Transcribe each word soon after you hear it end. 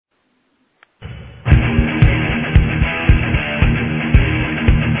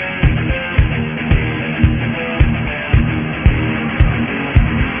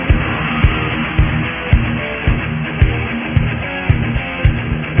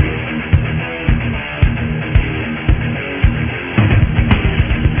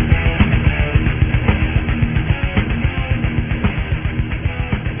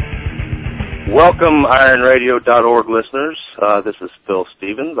Welcome, IronRadio.org listeners. This is Phil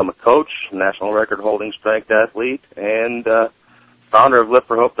Stevens. I'm a coach, national record-holding strength athlete, and founder of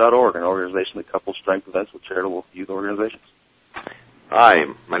LiftForHope.org, an organization that couples strength events with charitable youth organizations. Hi,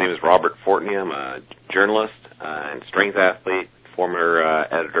 my name is Robert Fortney. I'm a journalist and strength athlete, former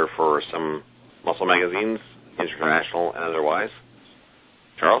editor for some muscle magazines, international and otherwise.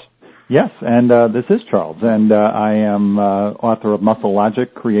 Charles? Yes, and this is Charles, and I am author of Muscle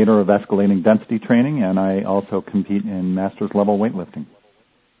Logic, creator of Escalating Density Training, and I also compete in Masters level weightlifting.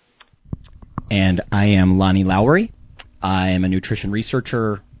 And I am Lonnie Lowry. I am a nutrition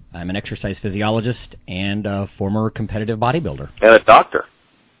researcher, I'm an exercise physiologist, and a former competitive bodybuilder. And a doctor.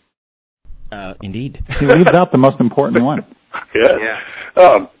 Indeed. He leaves out the most important one. Yeah.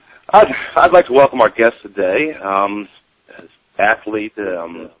 I'd like to welcome our guest today. Athlete,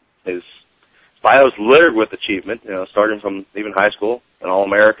 his bio is littered with achievement, starting from even high school, an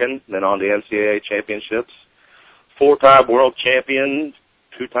All-American, then on to NCAA championships, 4-time world champion,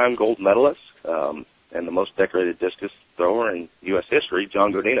 2-time gold medalist, and the most decorated discus thrower in U.S. history,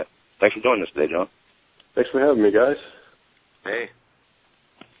 John Godina. Thanks for joining us today, John. Thanks for having me, guys. Hey.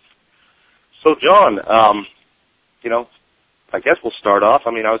 So, John, I guess we'll start off. I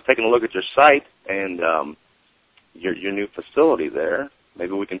was taking a look at your site and your new facility there.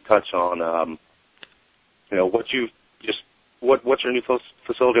 Maybe we can touch on, what's your new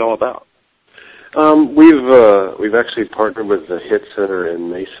facility all about? We've actually partnered with the HIT Center in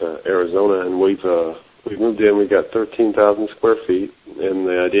Mesa, Arizona, and we've moved in. We've got 13,000 square feet, and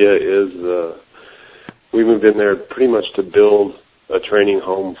the idea is we moved in there pretty much to build a training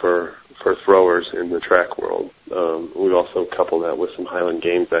home for throwers in the track world. We've also coupled that with some Highland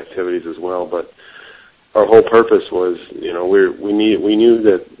Games activities as well, but our whole purpose was, we knew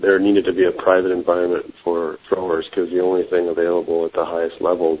that there needed to be a private environment for throwers because the only thing available at the highest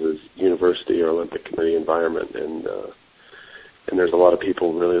levels is university or Olympic Committee environment, and there's a lot of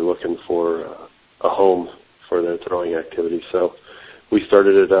people really looking for a home for their throwing activities. So we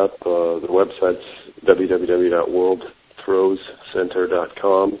started it up. The website's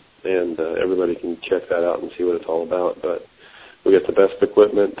www.worldthrowscenter.com, and everybody can check that out and see what it's all about. But we got the best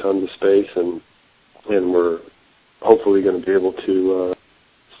equipment, tons of space, and we're hopefully going to be able to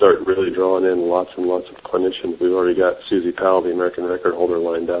start really drawing in lots and lots of clinicians. We've already got Susie Powell, the American record holder,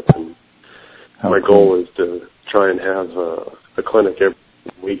 lined up, and my goal is to try and have a clinic every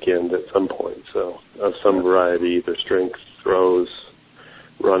weekend at some point, so of some variety, either strength, throws,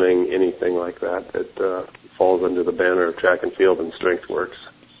 running, anything like that falls under the banner of track and field and strength works.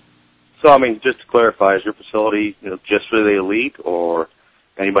 So, just to clarify, is your facility just for the elite, or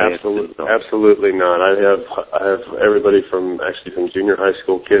anybody? Absolutely not. I have everybody from junior high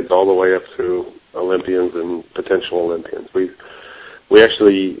school kids all the way up through Olympians and potential Olympians. We've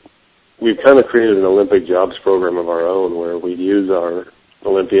kind of created an Olympic jobs program of our own where we use our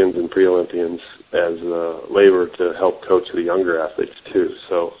Olympians and pre-Olympians as labor to help coach the younger athletes too.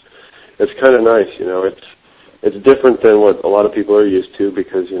 So it's kind of nice, It's different than what a lot of people are used to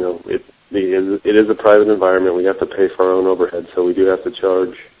because it is a private environment. We have to pay for our own overhead, so we do have to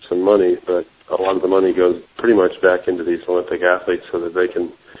charge some money, but a lot of the money goes pretty much back into these Olympic athletes so that they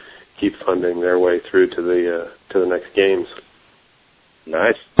can keep funding their way through to the next games.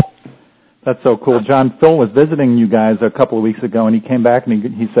 Nice. That's so cool. John, Phil was visiting you guys a couple of weeks ago, and he came back and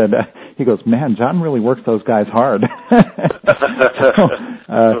he said, he goes, man, John really works those guys hard.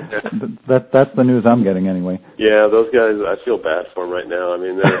 That's the news I'm getting anyway. Yeah, those guys, I feel bad for them right now.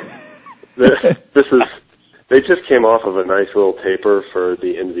 They just came off of a nice little taper for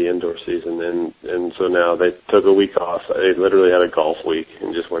the end of the indoor season, and so now they took a week off. They literally had a golf week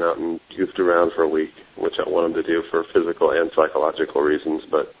and just went out and goofed around for a week, which I want them to do for physical and psychological reasons,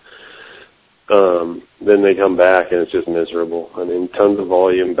 but then they come back and it's just miserable. Tons of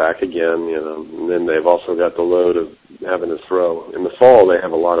volume back again, and then they've also got the load of having to throw. In the fall, they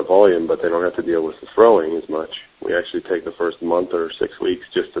have a lot of volume, but they don't have to deal with the throwing as much. We actually take the first month or 6 weeks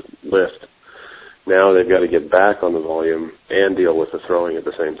just to lift. Now they've got to get back on the volume and deal with the throwing at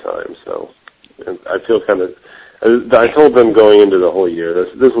the same time. So I feel I told them going into the whole year,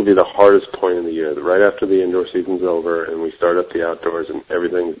 this will be the hardest point in the year, right after the indoor season's over and we start up the outdoors and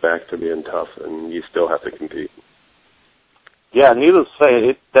everything's back to being tough and you still have to compete. Yeah, needless to say,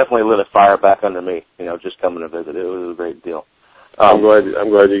 it definitely lit a fire back under me, just coming to visit. It was a great deal. I'm glad you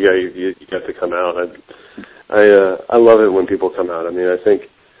got to come out. I love it when people come out. I think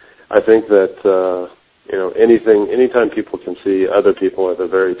that anytime people can see other people at the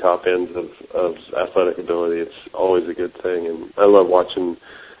very top end of athletic ability, it's always a good thing. And I love watching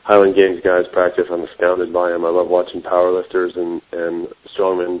Highland Games guys practice. I'm astounded by them. I love watching powerlifters and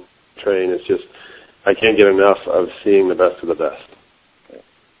strongmen train. It's just I can't get enough of seeing the best of the best.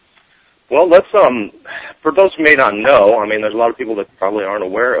 Well, let's for those who may not know, I mean, there's a lot of people that probably aren't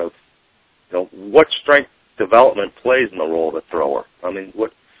aware of, what strength development plays in the role of a thrower. I mean,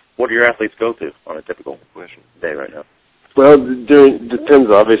 what do your athletes go through on a typical day right now? Well, it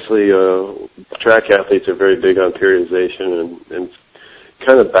depends. Obviously, track athletes are very big on periodization and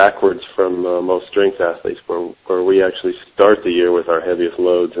kind of backwards from most strength athletes, where we actually start the year with our heaviest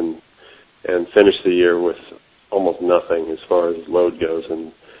loads and finish the year with almost nothing as far as load goes.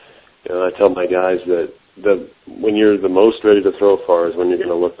 And I tell my guys that when you're the most ready to throw far is when you're going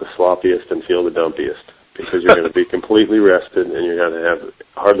to look the sloppiest and feel the dumpiest, because you're going to be completely rested and you're going to have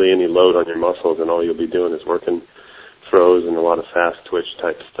hardly any load on your muscles, and all you'll be doing is working throws and a lot of fast twitch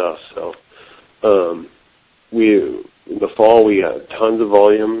type stuff. So in the fall we got tons of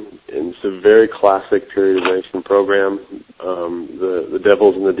volume, and it's a very classic periodization program. The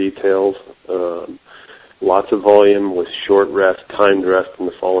devil's in the details. Lots of volume with short rest, timed rest in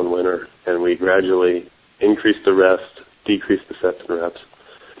the fall and winter, and we gradually increase the rest, decrease the sets and reps.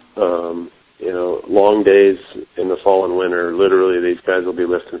 Long days in the fall and winter, literally these guys will be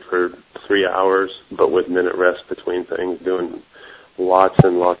lifting for 3 hours, but with minute rest between things, doing lots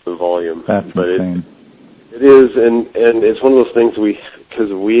and lots of volume. That's insane. It is, and it's one of those things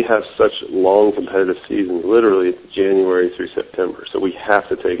because we have such long competitive seasons, literally January through September, so we have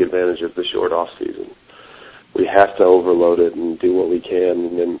to take advantage of the short off season. We have to overload it and do what we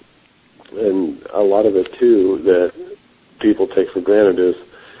can, and a lot of it too that people take for granted is,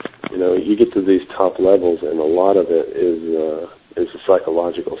 you get to these top levels, and a lot of it is a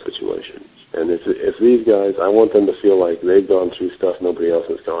psychological situation. And if these guys, I want them to feel like they've gone through stuff nobody else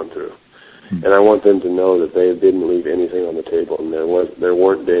has gone through. And I want them to know that they didn't leave anything on the table, and there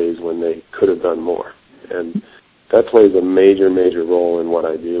weren't days when they could have done more. And that plays a major, major role in what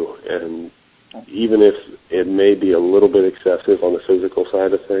I do. And even if it may be a little bit excessive on the physical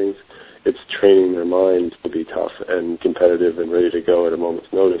side of things, it's training their minds to be tough and competitive and ready to go at a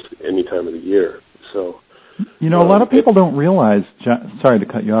moment's notice any time of the year. So, a lot of people don't realize. Sorry to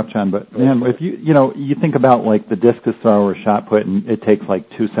cut you off, John, but man, if you think about like the discus throw or shot put, and it takes like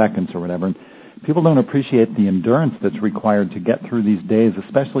 2 seconds or whatever. And people don't appreciate the endurance that's required to get through these days,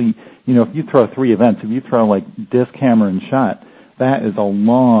 especially if you throw 3 events, if you throw like disc, hammer, and shot. That is a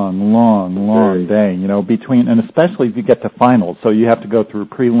long, long, long day, between, and especially if you get to finals. So you have to go through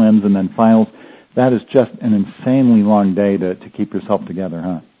prelims and then finals. That is just an insanely long day to keep yourself together,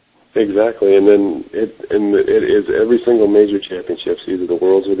 huh? Exactly, and then it is every single major championships, either the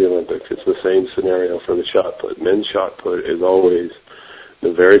Worlds or the Olympics. It's the same scenario for the shot put. Men's shot put is always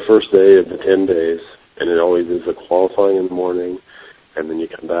the very first day of the 10 days, and it always is a qualifying in the morning, and then you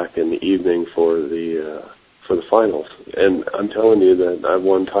come back in the evening for the finals. And I'm telling you that I've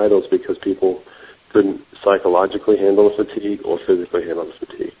won titles because people couldn't psychologically handle the fatigue or physically handle the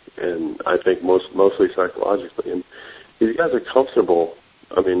fatigue. And I think mostly psychologically. And these guys are comfortable.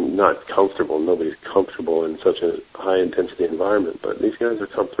 I mean, not comfortable. Nobody's comfortable in such a high-intensity environment, but these guys are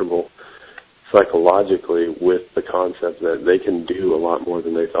comfortable psychologically with the concept that they can do a lot more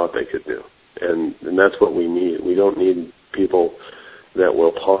than they thought they could do. And that's what we need. We don't need people that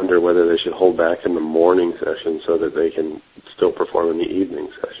will ponder whether they should hold back in the morning session so that they can still perform in the evening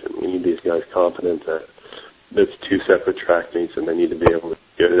session. We need these guys confident that it's 2 separate track meets and they need to be able to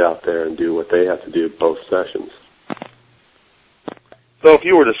get it out there and do what they have to do both sessions. So if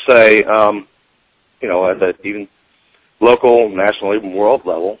you were to say, at the even local, national, even world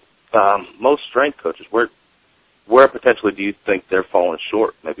level, most strength coaches, where potentially do you think they're falling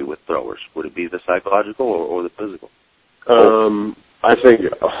short, maybe with throwers? Would it be the psychological or the physical? I think,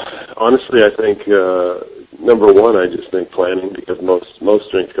 honestly, number one, I just think planning, because most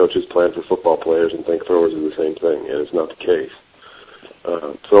strength coaches plan for football players and think throwers are the same thing, and it's not the case.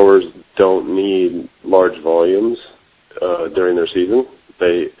 Throwers don't need large volumes during their season.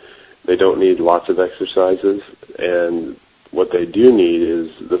 They don't need lots of exercises, and what they do need is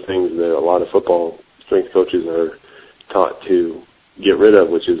the things that a lot of football strength coaches are taught to get rid of,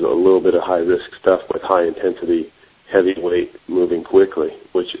 which is a little bit of high-risk stuff with high intensity, heavy weight, moving quickly,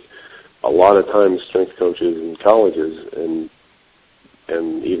 which a lot of times strength coaches in colleges and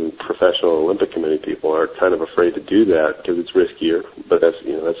even professional Olympic committee people are kind of afraid to do that because it's riskier. But that's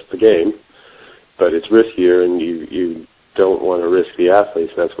the game. But it's riskier, and you don't want to risk the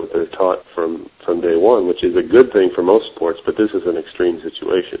athletes. That's what they're taught from day one, which is a good thing for most sports. But this is an extreme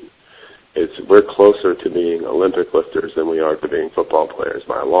situation. We're closer to being Olympic lifters than we are to being football players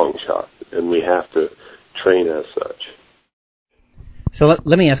by a long shot, and we have to train as such. So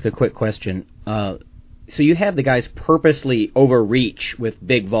let me ask a quick question. So you have the guys purposely overreach with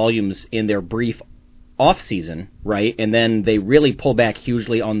big volumes in their brief off season, right? And then they really pull back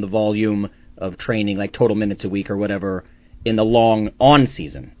hugely on the volume of training, like total minutes a week or whatever, in the long on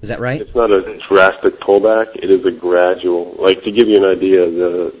season. Is that right? It's not a drastic pullback. It is a gradual. Like, to give you an idea,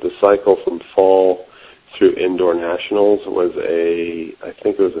 the cycle from fall through indoor nationals was I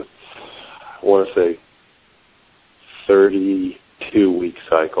want to say 32-week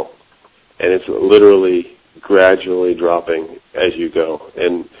cycle. And it's literally gradually dropping as you go.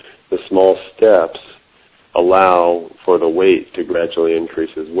 And the small steps allow for the weight to gradually increase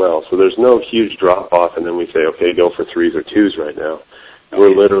as well. So there's no huge drop-off, and then we say, okay, go for 3s or 2s right now.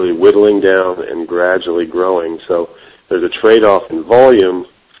 We're literally whittling down and gradually growing. So there's a trade-off in volume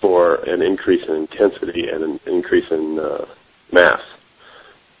for an increase in intensity and an increase in mass.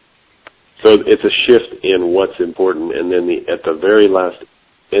 So it's a shift in what's important, and then at the very last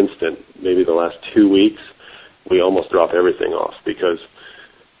instant, maybe the last 2 weeks, we almost drop everything off, because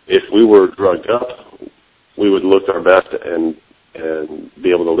if we were drugged up, we would look our best and be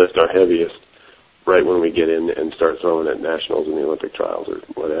able to lift our heaviest right when we get in and start throwing at nationals and the Olympic trials or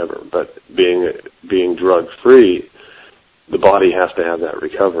whatever. But being drug-free, the body has to have that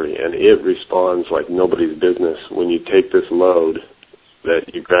recovery, and it responds like nobody's business when you take this load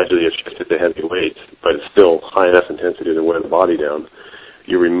that you gradually have shifted to heavy weights, but it's still high enough intensity to wear the body down.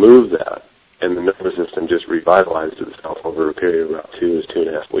 You remove that, and the nervous system just revitalizes itself over a period of about 2 to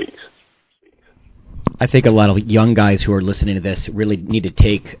 2.5 weeks. I think a lot of young guys who are listening to this really need to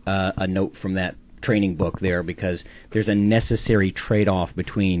take a note from that training book there, because there's a necessary trade-off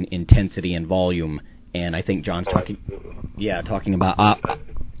between intensity and volume, and I think John's talking about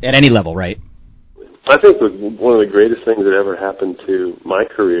at any level, right? I think one of the greatest things that ever happened to my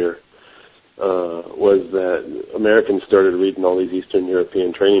career was that Americans started reading all these Eastern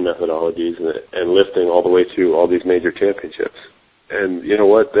European training methodologies and lifting all the way through all these major championships. And you know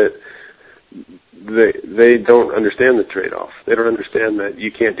what? That they don't understand the trade-off. They don't understand that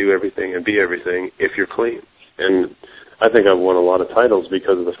you can't do everything and be everything if you're clean. And I think I've won a lot of titles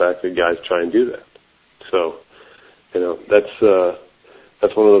because of the fact that guys try and do that. So,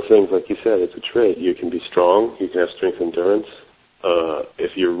 that's one of those things, like you said, it's a trade. You can be strong, you can have strength endurance.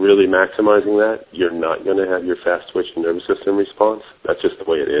 If you're really maximizing that, you're not going to have your fast-twitch nervous system response. That's just the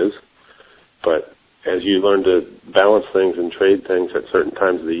way it is. But as you learn to balance things and trade things at certain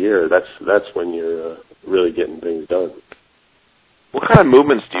times of the year, that's when you're really getting things done. What kind of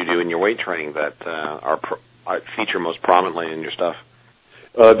movements do you do in your weight training that feature most prominently in your stuff?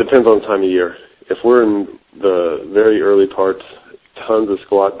 Depends on the time of year. If we're in the very early parts, tons of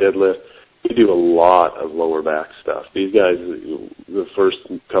squat, deadlift, we do a lot of lower back stuff. These guys, the first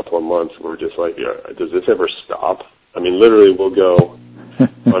couple of months, were just like, does this ever stop? I mean, literally, we'll go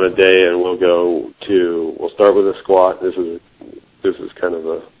on a day and we'll start with a squat. This is kind of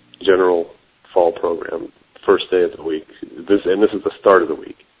a general fall program. First day of the week. This is the start of the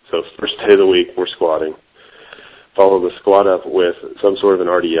week. So first day of the week, we're squatting. Follow the squat up with some sort of an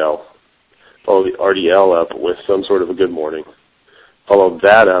RDL. Follow the RDL up with some sort of a good morning. Follow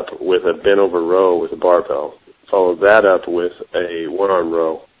that up with a bent over row with a barbell. Follow that up with a one-arm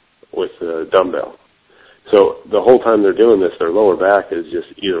row with a dumbbell. So the whole time they're doing this, their lower back is just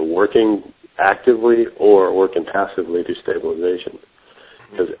either working actively or working passively through stabilization.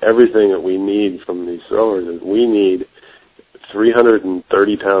 Because everything that we need from these throwers is we need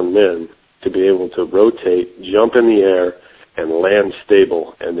 330-pound men to be able to rotate, jump in the air, and land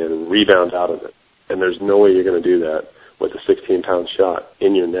stable, and then rebound out of it. And there's no way you're going to do that with a 16-pound shot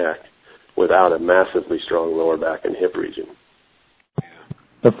in your neck without a massively strong lower back and hip region.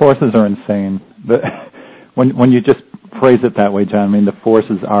 The forces are insane. When you just phrase it that way, John, I mean, the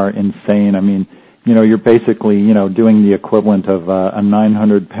forces are insane. I mean, you're basically, doing the equivalent of a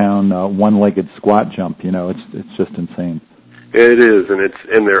 900-pound one-legged squat jump. It's just insane. It is,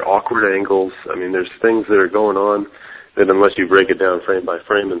 and they're awkward angles. I mean, there's things that are going on that unless you break it down frame by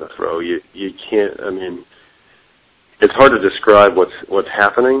frame in the throw, you can't. I mean, it's hard to describe what's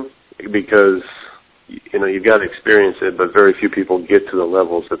happening because you've got to experience it, but very few people get to the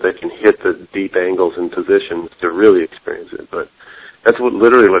levels that they can hit the deep angles and positions to really experience it. But that's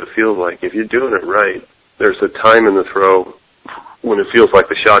literally what it feels like. If you're doing it right, there's a time in the throw when it feels like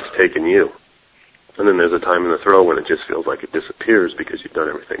the shot's taking you. And then there's a time in the throw when it just feels like it disappears because you've done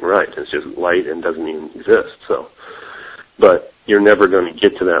everything right. It's just light and doesn't even exist. But you're never going to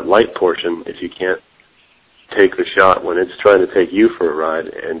get to that light portion if you can't take the shot when it's trying to take you for a ride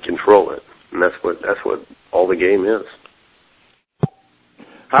and control it. And that's what all the game is.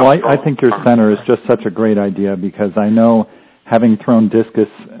 Well, I think your center is just such a great idea because I know having thrown discus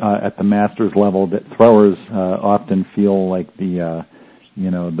at the masters level, that throwers often feel like the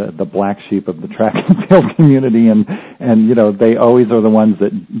black sheep of the track and field community, and they always are the ones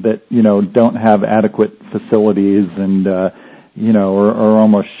that don't have adequate facilities and are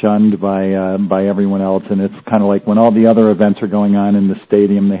almost shunned by everyone else. And it's kind of like when all the other events are going on in the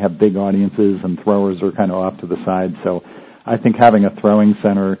stadium, they have big audiences and throwers are kind of off to the side. So I think having a throwing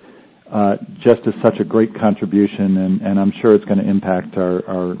center just is such a great contribution, and I'm sure it's going to impact our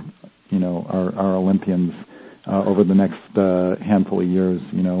Olympians over the next handful of years,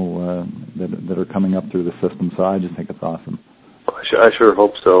 that are coming up through the system. So I just think it's awesome. I sure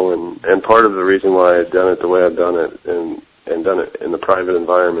hope so, and part of the reason why I've done it the way I've done it and done it in the private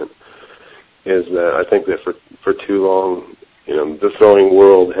environment is that I think that for too long, the throwing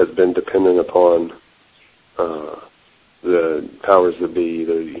world has been dependent upon the powers that be,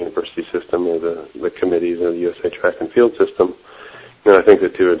 the university system or the committees or the USA Track and Field system. And I think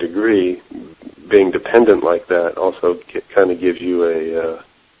that to a degree, being dependent like that also kind of gives you a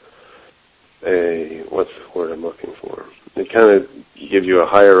what's the word I'm looking for? It kind of gives you a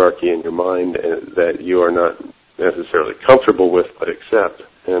hierarchy in your mind that you are not necessarily comfortable with but accept.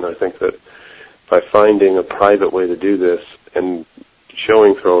 And I think that by finding a private way to do this and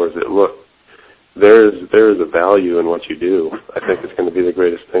showing throwers that, look, there is a value in what you do, I think it's going to be the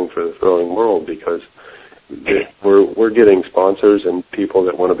greatest thing for the throwing world, because we're getting sponsors and people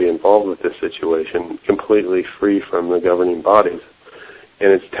that want to be involved with this situation completely free from the governing bodies.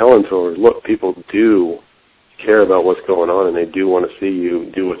 And it's telling throwers, look, people do care about what's going on and they do want to see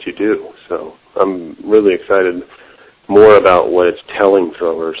you do what you do. So I'm really excited more about what it's telling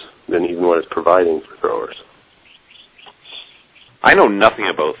throwers than even what it's providing for throwers. I know nothing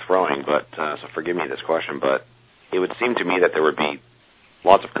about throwing, but so forgive me this question, but it would seem to me that there would be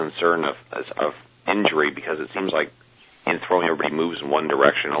lots of concern of injury, because it seems like in throwing everybody moves in one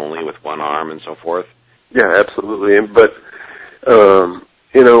direction only with one arm and so forth. Yeah, absolutely. But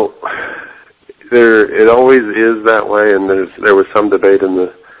it always is that way, and there was some debate in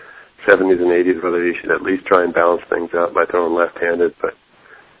the 70s and 80s whether you should at least try and balance things out by throwing left-handed, but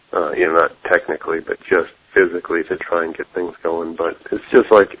not technically, but just physically to try and get things going. But it's just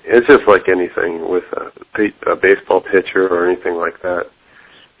like anything with a baseball pitcher or anything like that.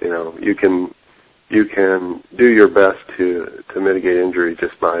 You can do your best to mitigate injury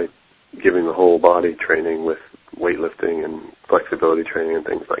just by giving the whole body training with weightlifting and flexibility training and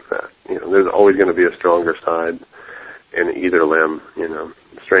things like that. There's always going to be a stronger side in either limb.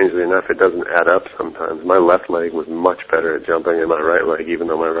 Strangely enough, it doesn't add up sometimes. My left leg was much better at jumping than my right leg, even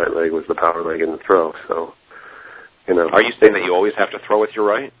though my right leg was the power leg in the throw. So, Are you saying that you always have to throw with your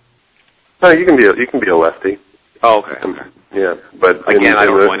right? No, you can be a lefty. Oh, okay. Yeah, but again, I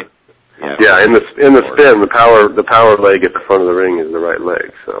don't want. Yeah, in the spin, the power leg at the front of the ring is the right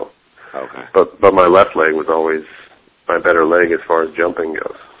leg. So, okay. But my left leg was always my better leg as far as jumping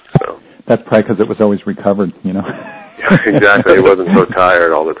goes. So that's probably because it was always recovered, Yeah, exactly. It wasn't so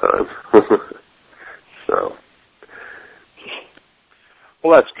tired all the time. So.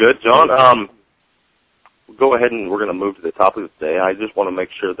 Well, that's good, John. Go ahead and we're going to move to the topic of the day. I just want to make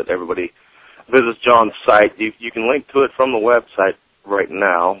sure that everybody visits John's site. You can link to it from the website right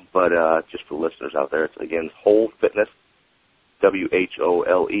now, but just for listeners out there, it's again Whole Fitness,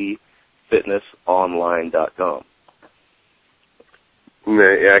 WHOLE, fitnessonline.com. And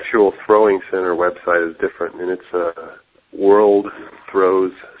the actual throwing center website is different, and it's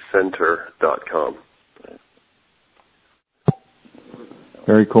worldthrowscenter.com.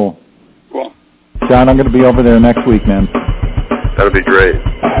 Very cool. Cool. John, I'm going to be over there next week, man. That'll be great.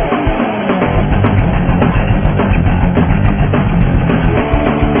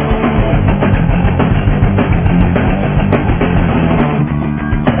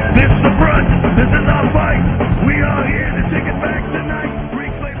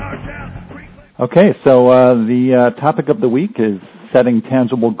 Okay, so the topic of the week is setting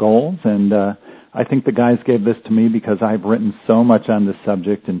tangible goals, and I think the guys gave this to me because I've written so much on this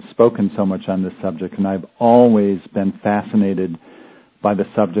subject and spoken so much on this subject, and I've always been fascinated by the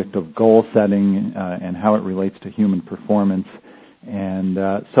subject of goal setting and how it relates to human performance. And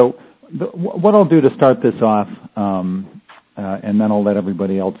so what I'll do to start this off, and then I'll let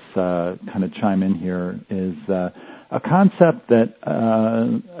everybody else kind of chime in here, is a concept that,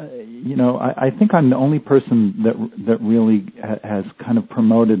 I think I'm the only person that really has kind of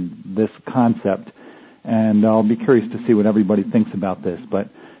promoted this concept, and I'll be curious to see what everybody thinks about this. But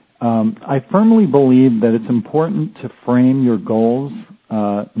I firmly believe that it's important to frame your goals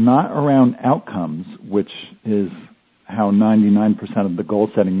not around outcomes, which is how 99% of the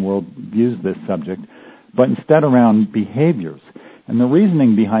goal-setting world views this subject, but instead around behaviors. And the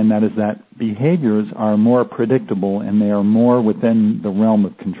reasoning behind that is that behaviors are more predictable and they are more within the realm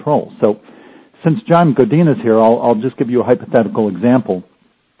of control. So since John Godin is here, I'll just give you a hypothetical example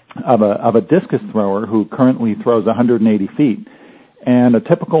of a discus thrower who currently throws 180 feet. And a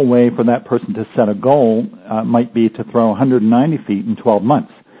typical way for that person to set a goal might be to throw 190 feet in 12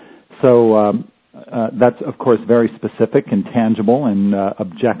 months. So that's, of course, very specific and tangible and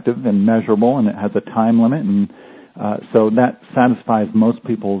objective and measurable, and it has a time limit. And so that satisfies most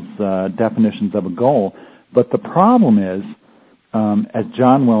people's definitions of a goal. But the problem is, as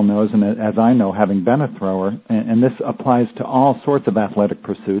John well knows, and as I know, having been a thrower, and this applies to all sorts of athletic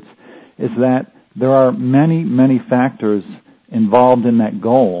pursuits, is that there are many, many factors involved in that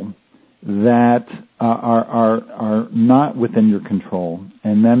goal that are not within your control,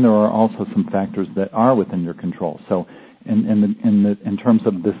 and then there are also some factors that are within your control. So, in terms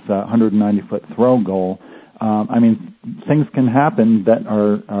of this 190-foot throw goal, I mean, things can happen that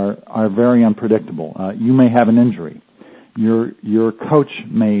are very unpredictable. You may have an injury. Your coach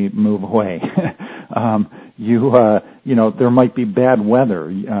may move away. There might be bad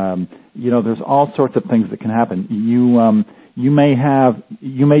weather. There's all sorts of things that can happen. You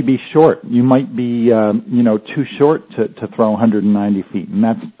may be short. You might be, too short to throw 190 feet, and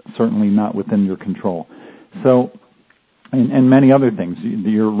that's certainly not within your control. So, and many other things.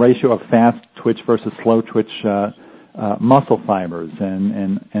 Your ratio of fast twitch versus slow twitch muscle fibers,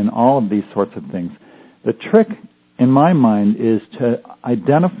 and all of these sorts of things. The trick, in my mind, is to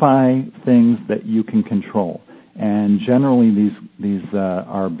identify things that you can control, and generally these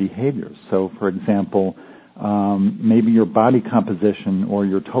are behaviors. So, for example, maybe your body composition or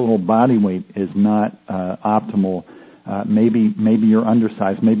your total body weight is not optimal. Maybe you're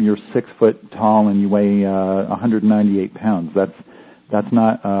undersized. Maybe you're 6 foot tall and you weigh 198 pounds. That's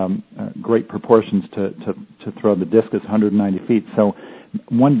not great proportions to throw the discus 190 feet. So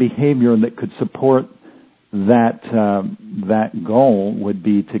one behavior that could support that goal would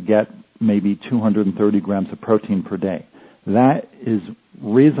be to get maybe 230 grams of protein per day. That is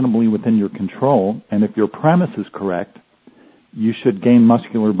reasonably within your control, and if your premise is correct, you should gain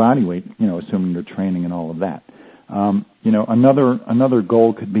muscular body weight, assuming you're training and all of that. Another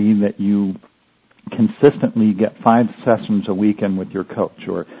goal could be that you consistently get 5 sessions a weekend with your coach,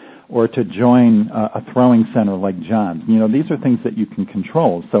 or to join a throwing center like John's. These are things that you can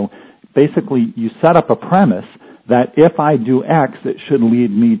control. So basically, you set up a premise that if I do X, it should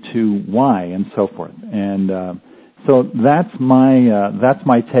lead me to Y, and so forth. And so that's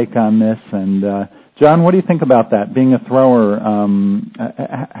my take on this. And John, what do you think about that? Being a thrower,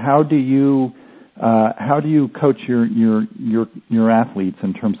 how do you coach your athletes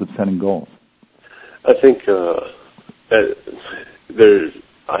in terms of setting goals? I think I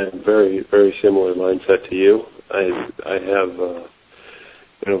have very, very similar mindset to you. I have,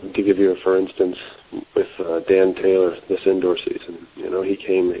 to give you for instance, with Dan Taylor this indoor season, he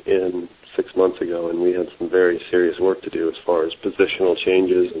came in 6 months ago, and we had some very serious work to do as far as positional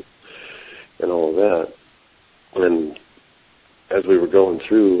changes and all of that. And as we were going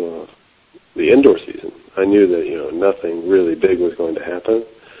through the indoor season, I knew that nothing really big was going to happen.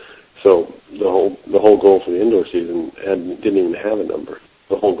 So the whole goal for the indoor season didn't even have a number.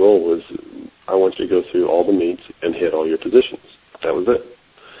 The whole goal was, I want you to go through all the meets and hit all your positions. That was it.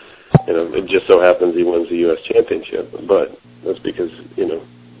 It just so happens he wins the U.S. championship, but that's because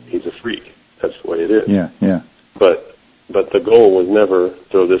he's a freak. That's the way it is. Yeah. But the goal was never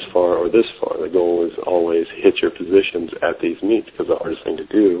throw this far or this far. The goal was always hit your positions at these meets, because the hardest thing to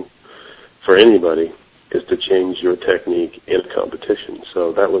do for anybody is to change your technique in a competition.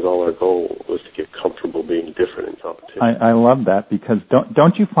 So that was all our goal, was to get comfortable being different in competition. I love that, because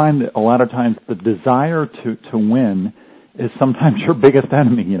don't you find that a lot of times the desire to win is sometimes your biggest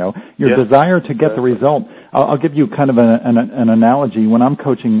enemy, your desire to get the result. I'll give you kind of an analogy. When I'm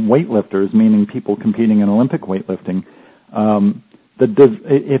coaching weightlifters, meaning people competing in Olympic weightlifting,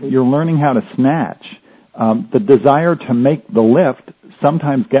 if you're learning how to snatch, the desire to make the lift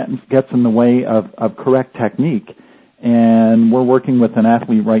sometimes gets in the way of correct technique. And we're working with an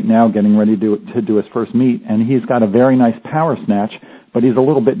athlete right now getting ready to do his first meet, and he's got a very nice power snatch, but he's a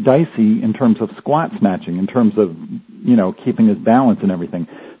little bit dicey in terms of squat snatching, in terms of, keeping his balance and everything.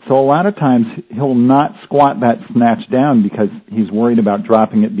 So a lot of times he'll not squat that snatch down because he's worried about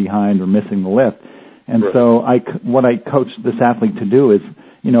dropping it behind or missing the lift. And right. So what I coach this athlete to do is,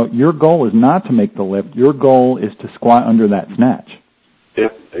 your goal is not to make the lift. Your goal is to squat under that snatch.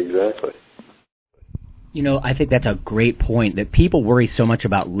 Yeah, exactly. I think that's a great point, that people worry so much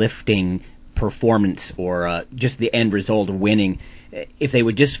about lifting performance or just the end result of winning. if they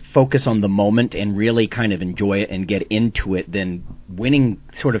would just focus on the moment and really kind of enjoy it and get into it, then winning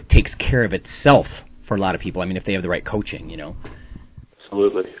sort of takes care of itself for a lot of people. I mean, if they have the right coaching, you know.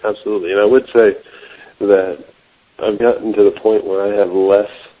 Absolutely. And I would say that I've gotten to the point where I have less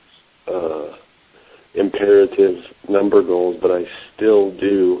imperative number goals, but I still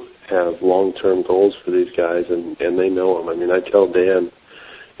do have long-term goals for these guys, and they know them. I mean, I tell Dan,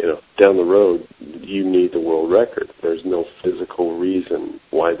 down the road, you need the world record. There's no physical reason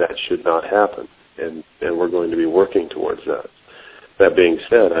why that should not happen, and we're going to be working towards that. That being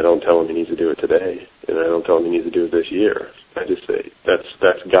said, I don't tell him he needs to do it today, and I don't tell him he needs to do it this year. I just say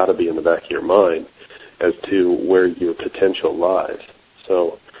that's got to be in the back of your mind as to where your potential lies.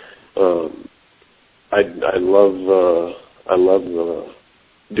 So I love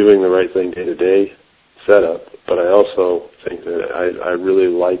doing the right thing day to day setup, but I also think that I really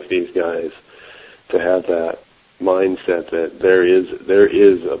like these guys to have that mindset that there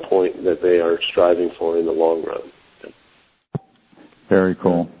is a point that they are striving for in the long run. Very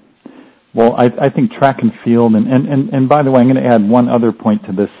cool. Well, I think track and field, and by the way, I'm going to add one other point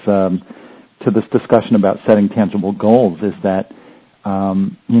to this discussion about setting tangible goals, is that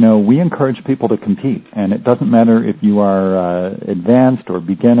we encourage people to compete, and it doesn't matter if you are advanced or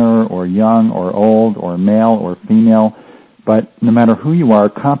beginner or young or old or male or female, but no matter who you are,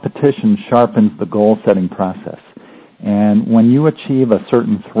 competition sharpens the goal-setting process. And when you achieve a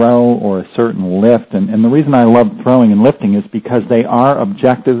certain throw or a certain lift, and the reason I love throwing and lifting is because they are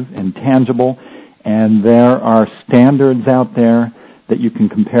objective and tangible, and there are standards out there that you can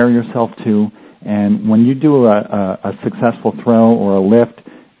compare yourself to. And when you do a successful throw or a lift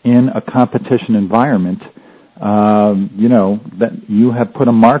in a competition environment, that you have put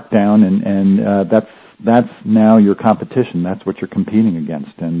a mark down, and that's now your competition. That's what you're competing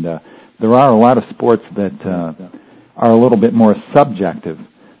against. And there are a lot of sports that are a little bit more subjective,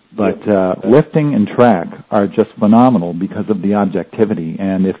 but lifting and track are just phenomenal because of the objectivity.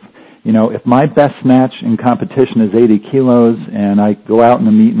 And if my best snatch in competition is 80 kilos and I go out in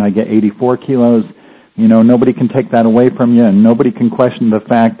a meet and I get 84 kilos, nobody can take that away from you, and nobody can question the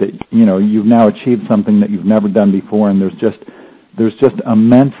fact that, you've now achieved something that you've never done before, and there's just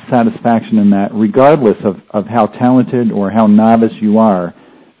immense satisfaction in that, regardless of how talented or how novice you are.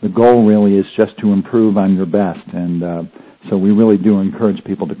 The goal really is just to improve on your best, and so we really do encourage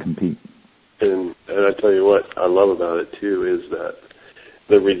people to compete. And I tell you what I love about it, too, is that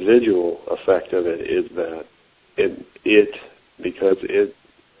the residual effect of it is that it because it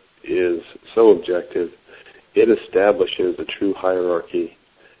is so objective, it establishes a true hierarchy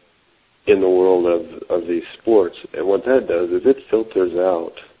in the world of these sports. And what that does is it filters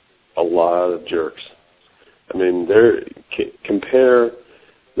out a lot of jerks. I mean, compare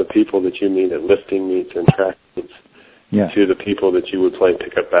the people that you meet at lifting meets and track meets to the people that you would play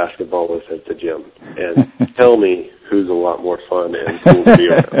pickup basketball with at the gym. And tell me who's a lot more fun and cool to be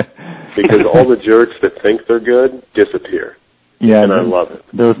around. Because all the jerks that think they're good disappear. Yeah, and I love it.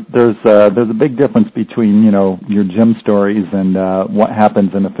 There's a big difference between, your gym stories and what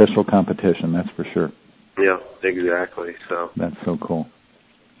happens in official competition, that's for sure. Yeah, exactly. So that's so cool.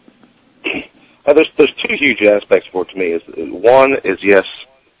 There's two huge aspects for it to me. One is, yes,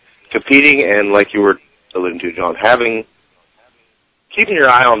 competing, and like you were alluding to, John, keeping your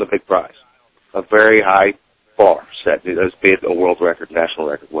eye on the big prize, a very high bar set, be it a world record, national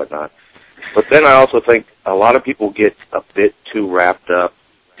record, whatnot. But then I also think a lot of people get a bit too wrapped up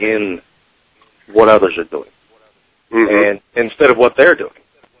in what others are doing, and instead of what they're doing.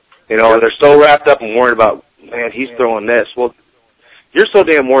 And they're so wrapped up and worried about, man, he's throwing this. Well, you're so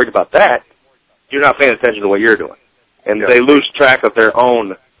damn worried about that, you're not paying attention to what you're doing. And they lose track of their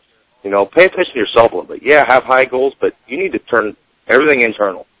own, pay attention to yourself a little bit. Yeah, have high goals, but you need to turn everything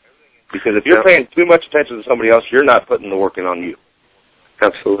internal. Because if you're paying too much attention to somebody else, you're not putting the work in on you.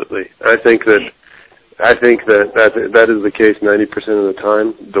 Absolutely. I think that is the case 90% of the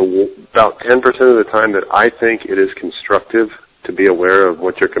time. About 10% of the time that I think it is constructive to be aware of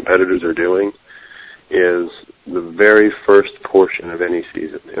what your competitors are doing is the very first portion of any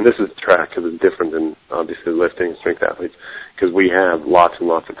season. And this is track because it's different than, obviously, lifting and strength athletes because we have lots and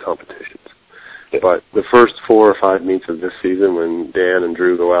lots of competitions. But the first 4 or 5 meets of this season when Dan and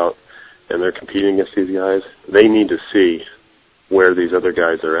Drew go out and they're competing against these guys, they need to see where these other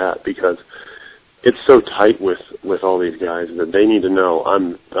guys are at because it's so tight with all these guys that they need to know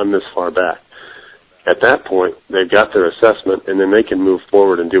I'm this far back. At that point, they've got their assessment, and then they can move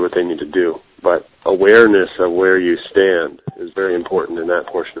forward and do what they need to do. But awareness of where you stand is very important in that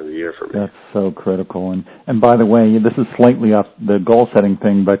portion of the year for me. That's so critical. And by the way, this is slightly off the goal-setting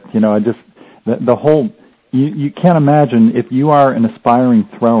thing, but, the whole you can't imagine, if you are an aspiring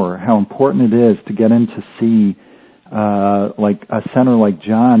thrower, how important it is to get in to see like a center like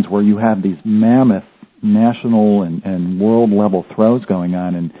John's, where you have these mammoth national and world level throws going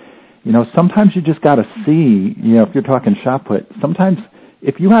on. And sometimes you just got to see, if you're talking shot put, sometimes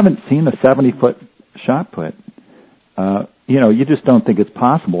if you haven't seen a 70-foot shot put, you just don't think it's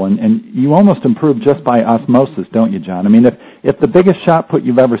possible. And you almost improve just by osmosis, don't you, John? I mean, if the biggest shot put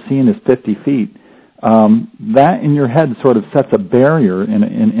you've ever seen is 50 feet, that in your head sort of sets a barrier in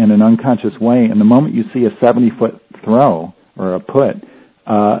an unconscious way. And the moment you see a 70-foot throw or a put,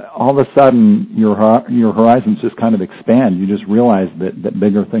 all of a sudden your horizons just kind of expand. You just realize that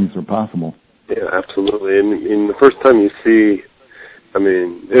bigger things are possible. Yeah, absolutely. And the first time you see,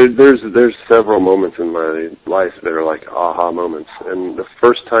 there's several moments in my life that are like aha moments. And the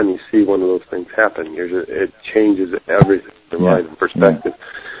first time you see one of those things happen, it changes everything in life and perspective.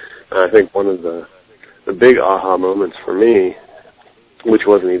 Yeah. And I think one of the big aha moments for me, which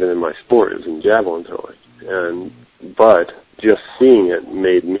wasn't even in my sport, it was in javelin throwing. But just seeing it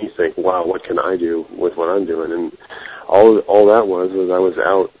made me think, wow, what can I do with what I'm doing? And all that was I was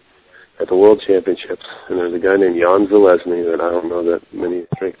out at the World Championships, and there's a guy named Jan Zalesny that I don't know that many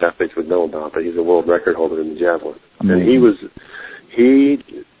strength athletes would know about, but he's a world record holder in the javelin. Mm-hmm. And he,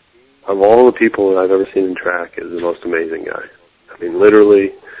 of all the people that I've ever seen in track, is the most amazing guy. I mean,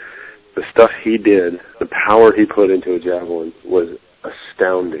 literally, the stuff he did, the power he put into a javelin was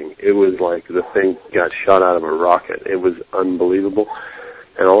astounding. It was like the thing got shot out of a rocket. It was unbelievable.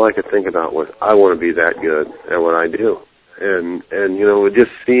 And all I could think about was, I want to be that good at what I do. And just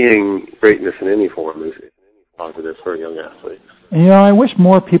seeing greatness in any form is positive for a young athlete. I wish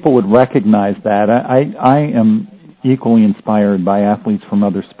more people would recognize that. I am equally inspired by athletes from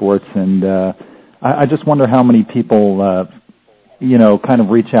other sports, and I just wonder how many people kind of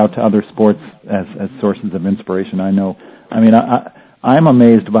reach out to other sports as sources of inspiration. I'm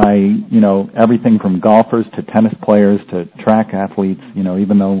amazed by, everything from golfers to tennis players to track athletes,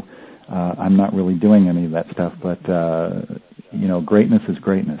 even though I'm not really doing any of that stuff, but, greatness is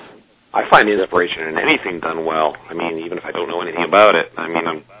greatness. I find inspiration in anything done well. Even if I don't know anything about it, I'm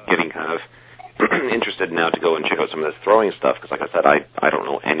getting kind of interested now to go and check out some of this throwing stuff, because like I said, I don't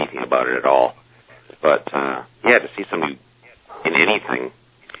know anything about it at all. But, to see somebody in anything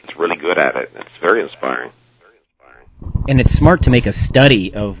that's really good at it, it's very inspiring. And it's smart to make a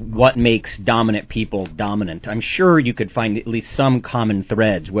study of what makes dominant people dominant. I'm sure you could find at least some common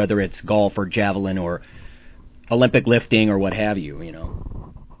threads, whether it's golf or javelin or Olympic lifting or what have you,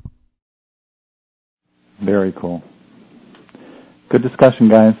 Very cool. Good discussion,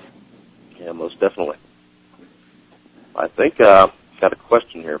 guys. Yeah, most definitely. I think got a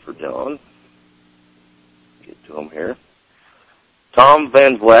question here for John. Get to him here. Tom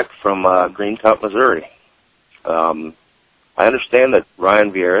Van Vleck from Green Cup, Missouri. I understand that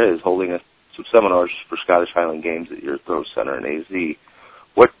Ryan Vieira is holding some seminars for Scottish Highland Games at your throw center in AZ.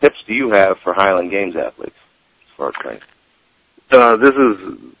 What tips do you have for Highland Games athletes as far as training? This is,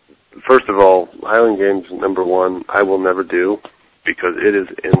 first of all, Highland Games number one, I will never do, because it is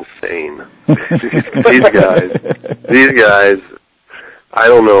insane. These guys, I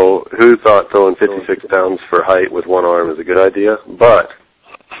don't know who thought throwing 56 pounds for height with one arm is a good idea, but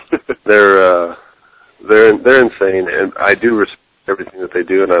they're insane, and I do respect everything that they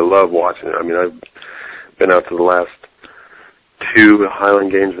do, and I love watching it. I've been out to the last two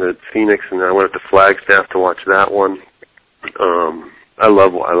Highland Games at Phoenix, and I went up to Flagstaff to watch that one. I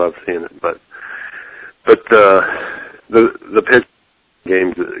love seeing it, but the pitch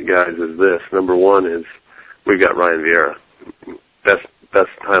games, guys, is this. Number one is we've got Ryan Vieira, best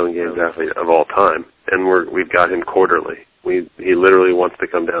Highland Games athlete of all time, and we've got him quarterly. He literally wants to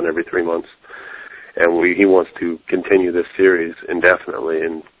come down every 3 months. And he wants to continue this series indefinitely,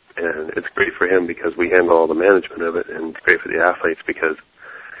 and it's great for him because we handle all the management of it, and it's great for the athletes because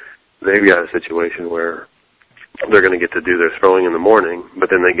they've got a situation where they're going to get to do their throwing in the morning, but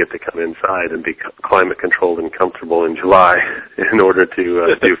then they get to come inside and be climate controlled and comfortable in July in order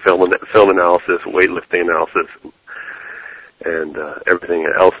to do film analysis, weightlifting analysis, and everything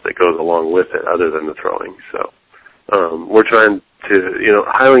else that goes along with it other than the throwing. So we're trying to,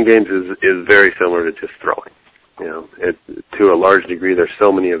 Highland Games is very similar to just throwing. To a large degree, there's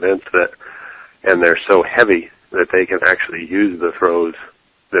so many events and they're so heavy that they can actually use the throws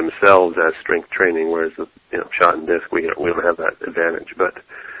themselves as strength training, whereas the shot and disc, we don't have that advantage. But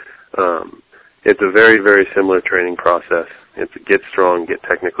it's a very, very similar training process. It's get strong, get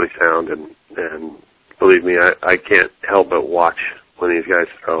technically sound, and believe me, I can't help but watch when these guys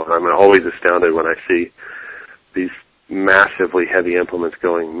throw. I'm always astounded when I see these massively heavy implements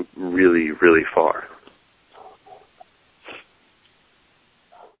going really, really far.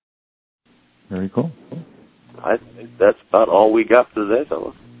 Very cool. I think that's about all we got for today,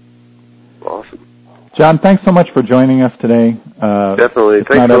 fellas. Awesome. John, thanks so much for joining us today. Definitely.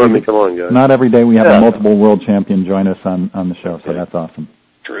 Thanks for letting me come on, guys. Not every day we have a multiple world champion join us on the show, so that's awesome.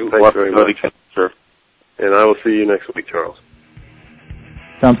 True. Thanks very much. Sure. And I will see you next week, Charles.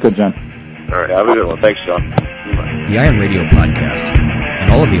 Sounds good, John. All right. Have a good one. Thanks, John. Bye. The Iron Radio podcast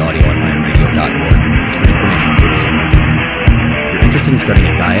and all of the audio on ironradio.org is for information purposes. If you're interested in starting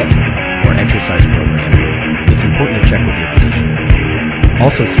a diet or an exercise program, it's important to check with your physician.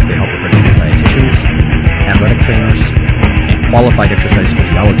 Also seek the help of registered dietitians, athletic trainers, and qualified exercise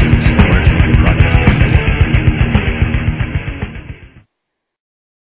physiologists